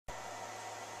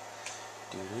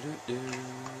Do do do do.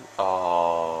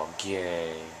 Oh,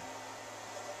 gay.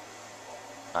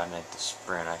 I meant to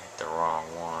sprint. I hit the wrong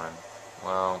one.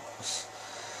 Well,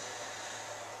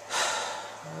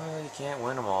 you can't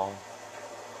win them all.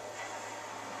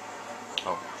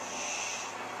 Oh,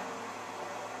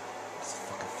 it's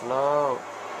fucking float.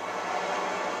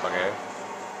 Okay.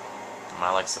 Am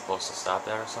I like supposed to stop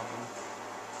that or something?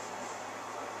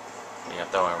 You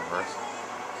gotta throw it in reverse.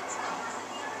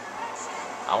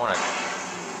 I wanna.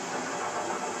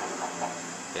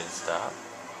 Did it stop?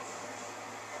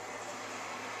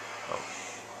 Oh.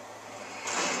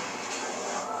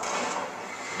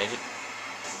 Midget.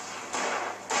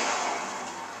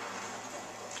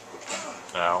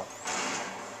 No.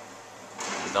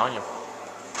 He's on you.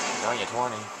 He's on you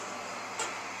 20.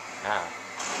 Ah.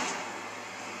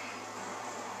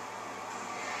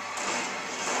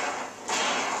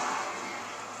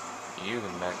 You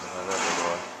can back the fuck up, big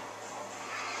boy.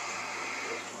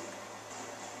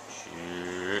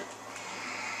 Shit.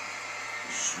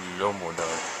 Slow-mo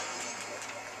dodge.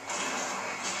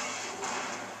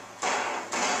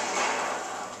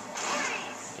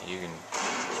 You can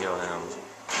kill him.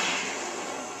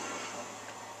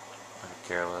 I'm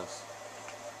careless.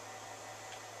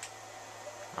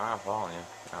 I'm following you.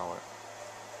 Now what?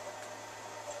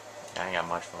 I ain't got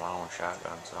much for my own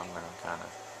shotgun, so I'm gonna kinda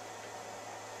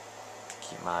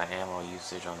keep my ammo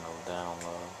usage on the down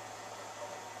low.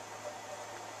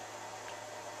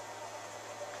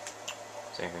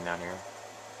 Is there anything down here?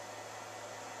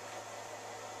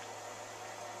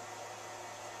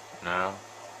 No?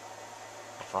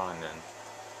 Fine then.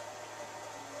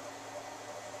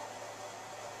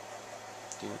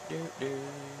 Do do do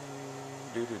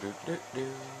do do do do do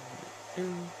do.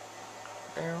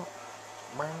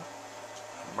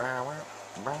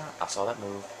 I saw that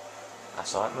move. I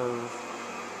saw it move.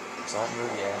 I saw it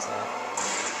move, yeah, I saw it.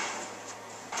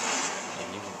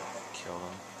 And you can kill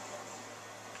them.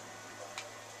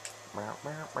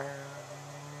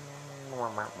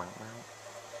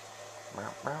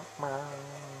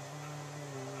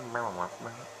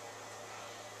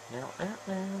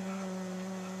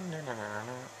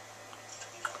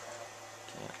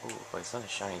 Can't. Ooh, wait, something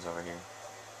shiny's over here.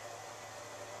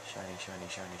 Shiny, shiny,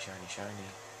 shiny, shiny, shiny.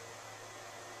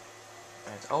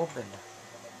 And it's open.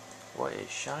 What is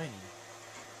shiny?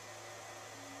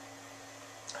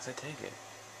 I said take it.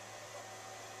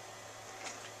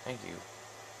 Thank you.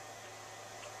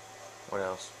 What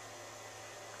else?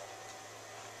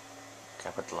 Can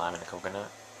I put the lime in the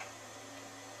coconut?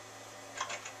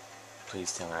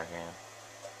 Please tell me I can.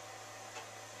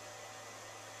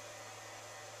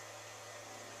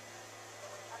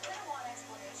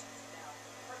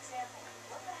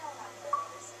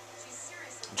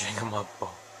 Drink them up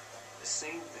both. The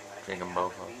same thing I Drink think them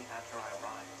both happened up. to me after I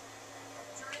arrived.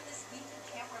 During this week, you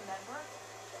can't remember?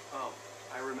 Oh,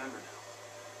 I remember now.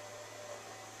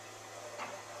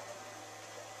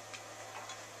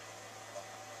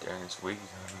 During this week.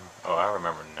 Oh, I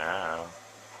remember now.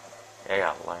 Yeah, I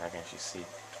got lag. I can actually see.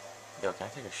 Yo, can I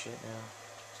take a shit now?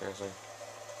 Seriously?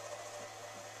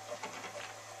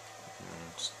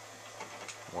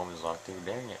 Woman's locked too.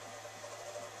 Dang it.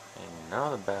 Ain't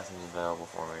none of the bathrooms available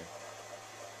for me.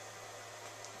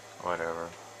 Whatever.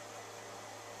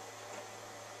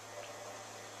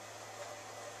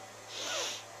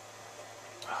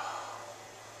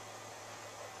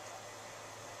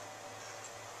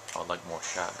 I would like more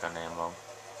shotgun ammo,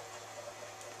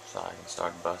 so I can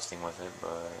start busting with it,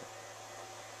 but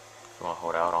if you want to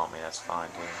hold out on me, that's fine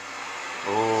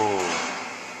too. Ooh.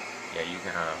 Yeah, you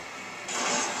can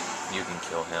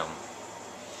kill him.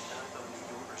 And I thought the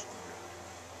Yorkers were good.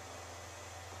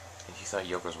 If you thought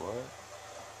Yoker's what?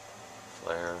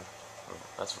 Flare.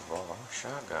 That's revolver. Oh,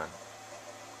 shotgun.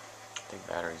 Take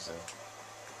batteries though.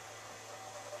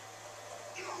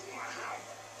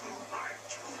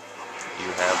 You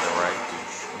have the right to.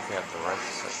 You have the right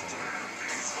to set them.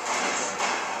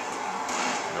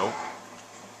 Nope.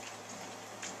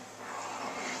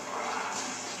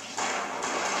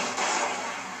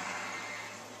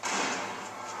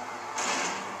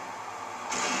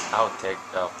 I'll take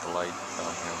off the light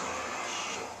on him.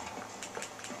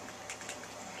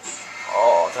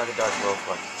 Oh, I tried to dodge both,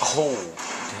 but oh,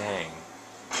 dang!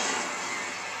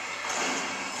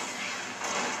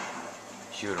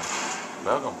 Shoot him.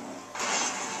 Bug him.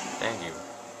 Thank you.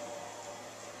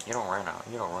 You don't run out.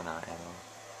 You don't run out of ammo.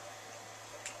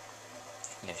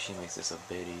 Yeah, she makes this a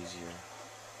bit easier.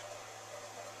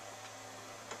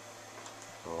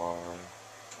 Or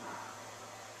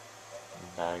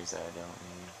bags that I don't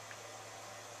need.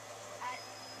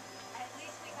 At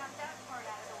least we got that part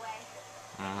out of the way.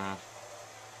 Mm-hmm.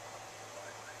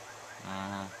 Mm-hmm.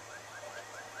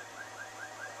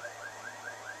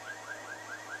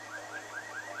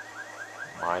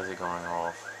 Why is it going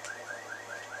off?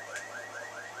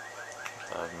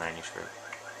 Manuscript.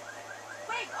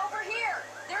 Wait, over here!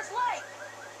 There's light!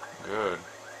 Good.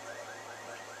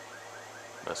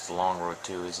 But it's the long road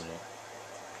too, isn't it?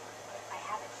 I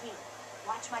have a key.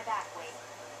 Watch my back, Wade.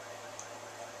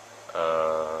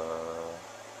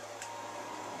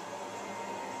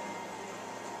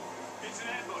 It's an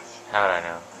ambush. How did I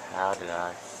know? How did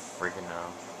I freaking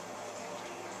know?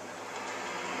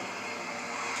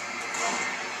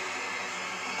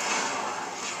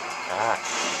 Ah,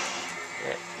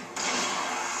 shit.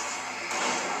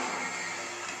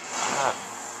 Ah,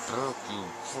 fuck you,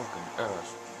 fucking ass.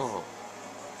 Oh.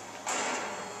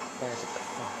 Back it the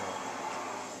fuck up.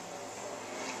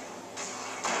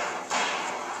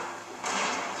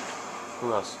 Who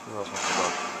else? Who else wants to go?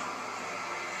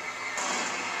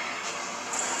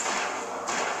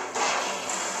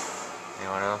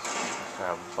 Anyone else? Let's try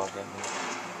to fuck at me.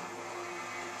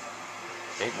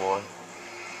 Big boy.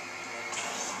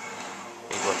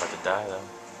 Big boy about to die though.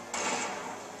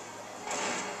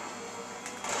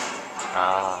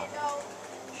 Ah.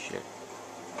 Shit.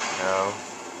 No.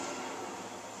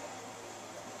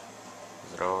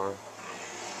 Is it over?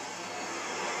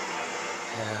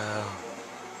 Hell.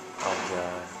 Oh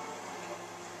god.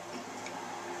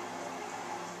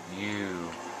 You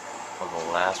are the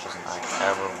last person I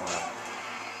ever want.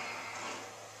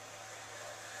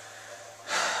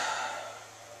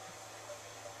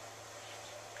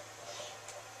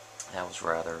 That was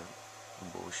rather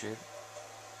bullshit,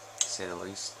 to say the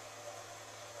least.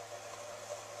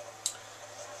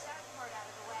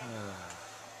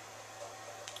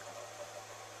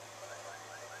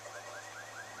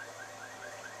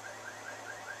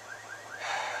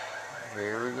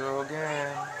 Here we go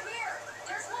again. Over here!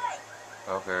 There's light!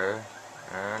 Okay,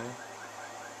 and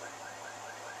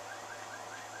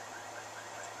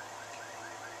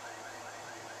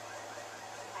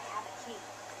I have a key.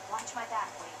 Watch my back,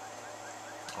 Wade.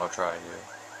 I'll try it.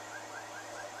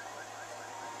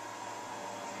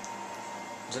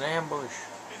 It's an ambush.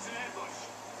 It's an ambush.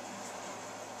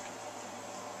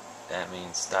 That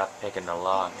means stop picking the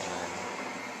lock and then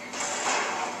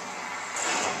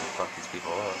fuck these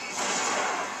people up.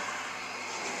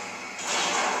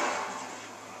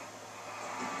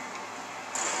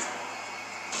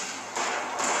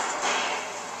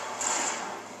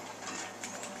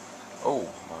 Oh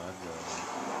my god.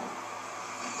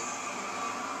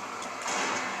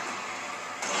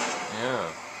 Yeah.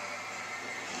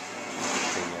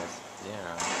 Big ass.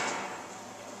 Yeah.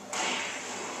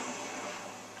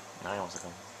 Now he wants to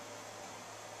come.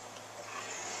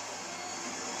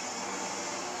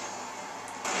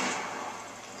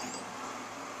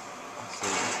 Let's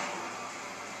see.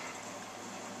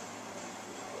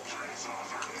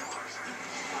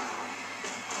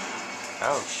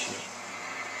 Oh shit.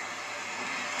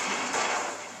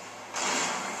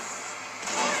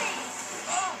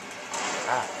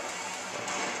 Ah.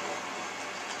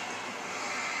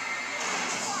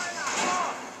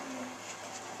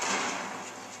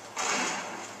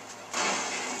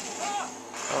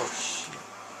 Oh shit.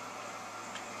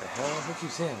 The hell? Who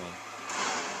keeps hitting me?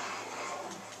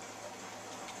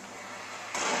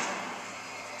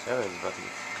 Charlie's about to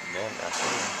get dead, I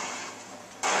swear.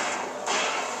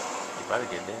 You about to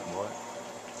get dead, boy.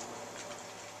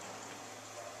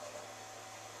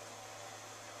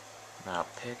 Now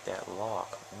pick that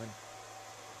lock. When?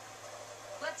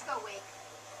 Let's go, Wade.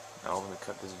 No, let me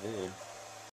cut this vid.